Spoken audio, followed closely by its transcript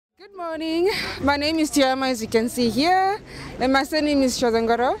Good morning, my name is Tiama, as you can see here, and my surname is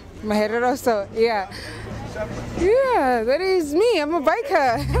Shazangaro Maherero, so yeah, that is me, I'm a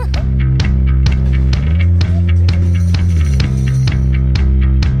biker.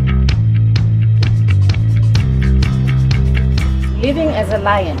 Living as a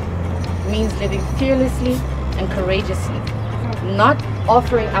lion means living fearlessly and courageously, not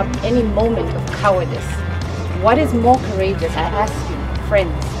offering up any moment of cowardice. What is more courageous, I ask you,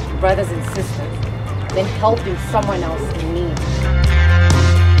 friends, brothers and sisters, than helping someone else in need?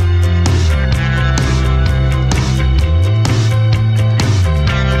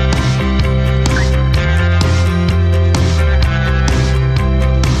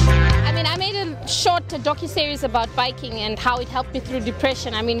 Docu-series about biking and how it helped me through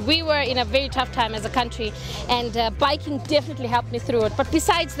depression. I mean, we were in a very tough time as a country, and biking definitely helped me through it. But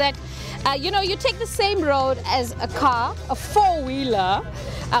besides that, you take the same road as a car, a four-wheeler,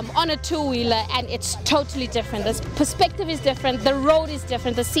 on a two-wheeler, and it's totally different. The perspective is different, the road is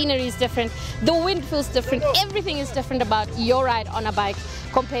different, the scenery is different, the wind feels different, everything is different about your ride on a bike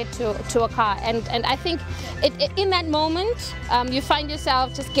compared to a car. And I think in that moment, you find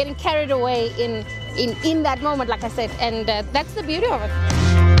yourself just getting carried away in that moment, like I said, and that's the beauty of it.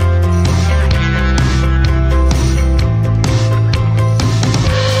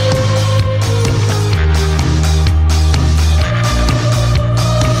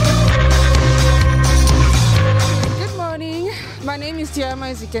 Good morning, my name is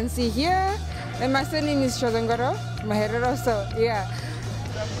Tiama, as you can see here, and my surname is Shazangaro Maherero, so yeah,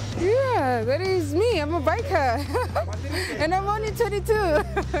 that is me, I'm a biker. And I'm only 22.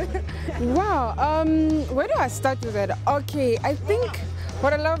 Wow, where do I start with that? Okay, I think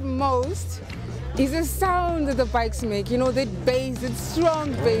what I love most is the sound that the bikes make. You know, that bass, that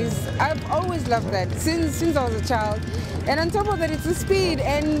strong bass. I've always loved that since I was a child. And on top of that, it's the speed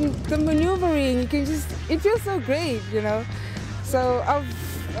and the maneuvering. It feels so great, you know. So I've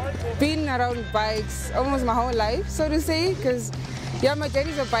been around bikes almost my whole life, so to say, because yeah, my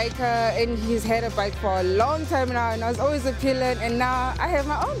daddy's a biker and he's had a bike for a long time now, and I was always appealing, and now I have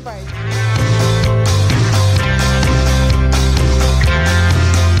my own bike.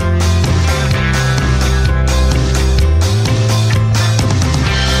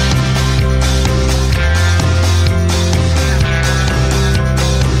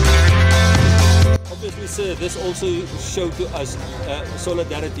 Obviously, sir, this also showed to us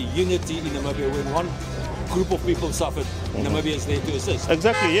solidarity, unity in Namibia. When one group of people suffered, Namibia is there to assist.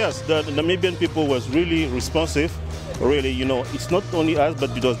 Exactly, yes. The Namibian people was really responsive. Really, you know, it's not only us, but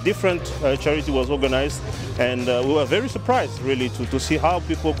it was different charity was organized, and we were very surprised, really, to see how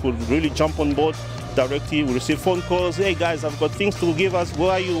people could really jump on board directly. We received phone calls, hey guys, I've got things to give us,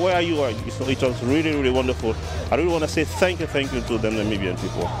 where are you? So it was really, really wonderful. I really want to say thank you to the Namibian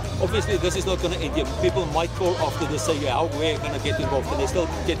people. Obviously, this is not going to end here. People might call after this, say, how we're going to get involved. Can they still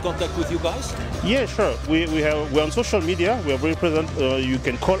get contact with you guys? Yeah, sure. We're on social media. We are very present. You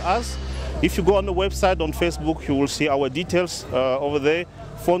can call us. If you go on the website, on Facebook, you will see our details over there.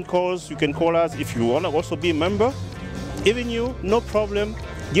 Phone calls, you can call us. If you want to also be a member, even you, no problem.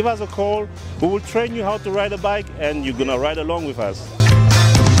 Give us a call. We will train you how to ride a bike, and you're going to ride along with us.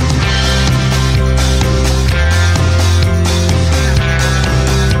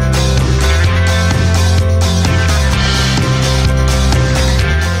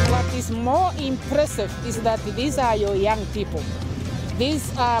 What is more impressive is that these are your young people.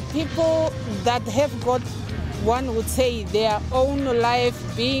 These are people that have got, one would say, their own life,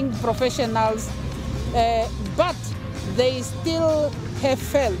 being professionals, but they still have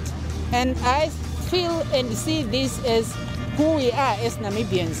felt. And I feel and see this as who we are as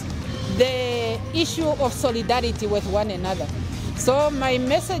Namibians, the issue of solidarity with one another. So my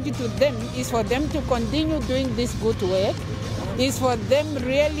message to them is for them to continue doing this good work, is for them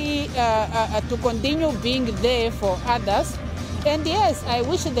really to continue being there for others. And yes, I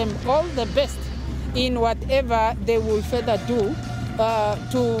wish them all the best in whatever they will further do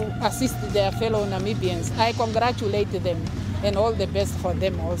to assist their fellow Namibians. I congratulate them and all the best for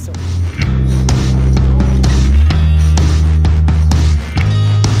them also.